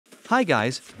Hi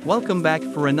guys, welcome back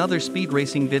for another speed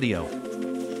racing video.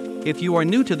 If you are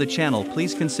new to the channel,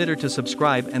 please consider to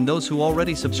subscribe, and those who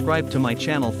already subscribed to my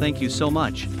channel, thank you so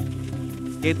much.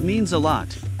 It means a lot.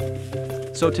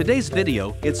 So today's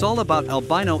video, it's all about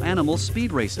albino animals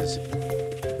speed races.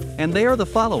 And they are the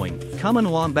following: common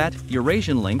wombat,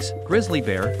 Eurasian lynx, grizzly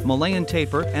bear, Malayan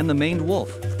tapir, and the maned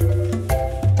wolf.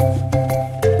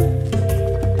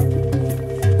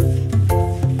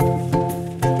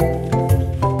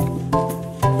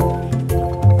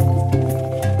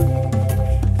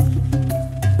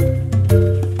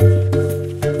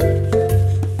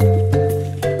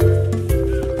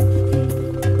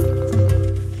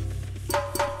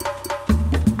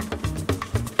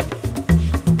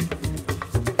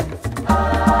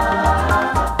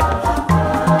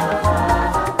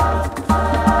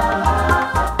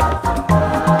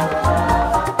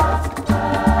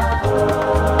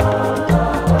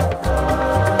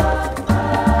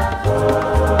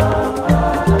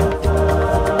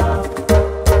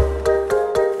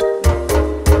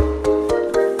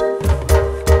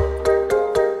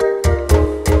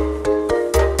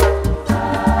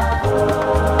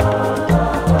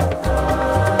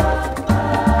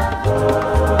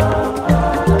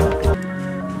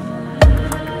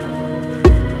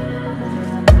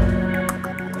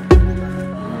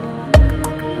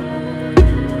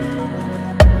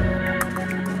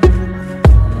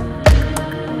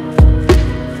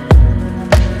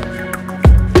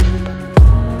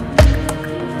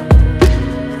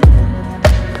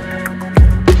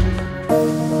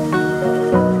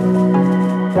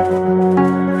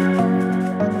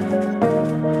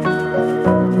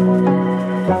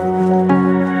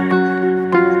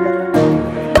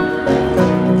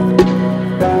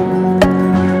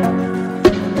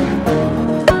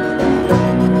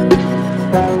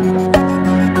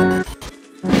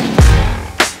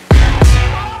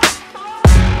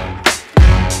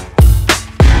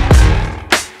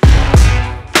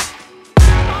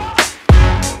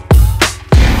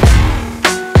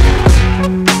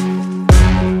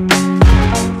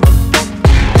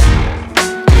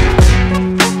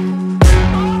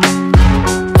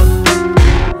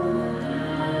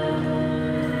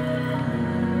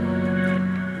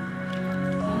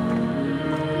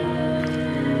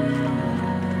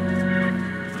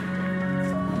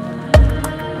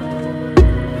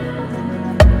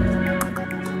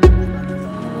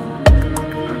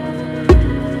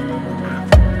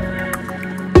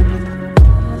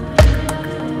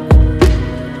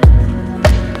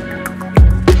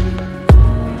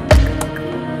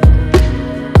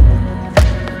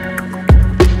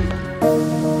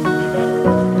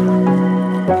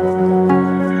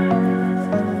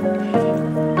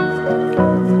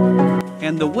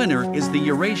 And the winner is the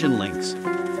Eurasian lynx.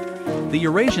 The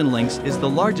Eurasian lynx is the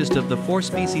largest of the 4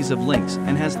 species of lynx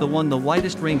and has the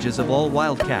widest ranges of all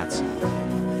wild cats.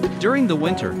 During the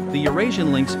winter, the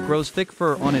Eurasian lynx grows thick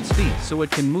fur on its feet so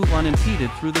it can move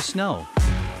unimpeded through the snow.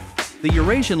 The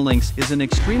Eurasian lynx is an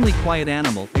extremely quiet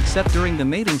animal except during the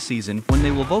mating season, when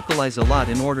they will vocalize a lot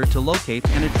in order to locate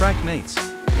and attract mates.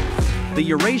 The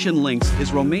Eurasian lynx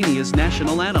is Romania's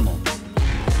national animal.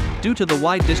 Due to the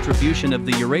wide distribution of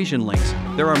the Eurasian lynx,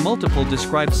 there are multiple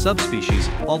described subspecies,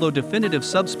 although definitive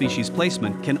subspecies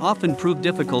placement can often prove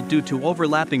difficult due to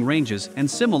overlapping ranges and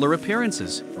similar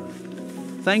appearances.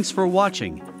 Thanks for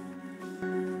watching.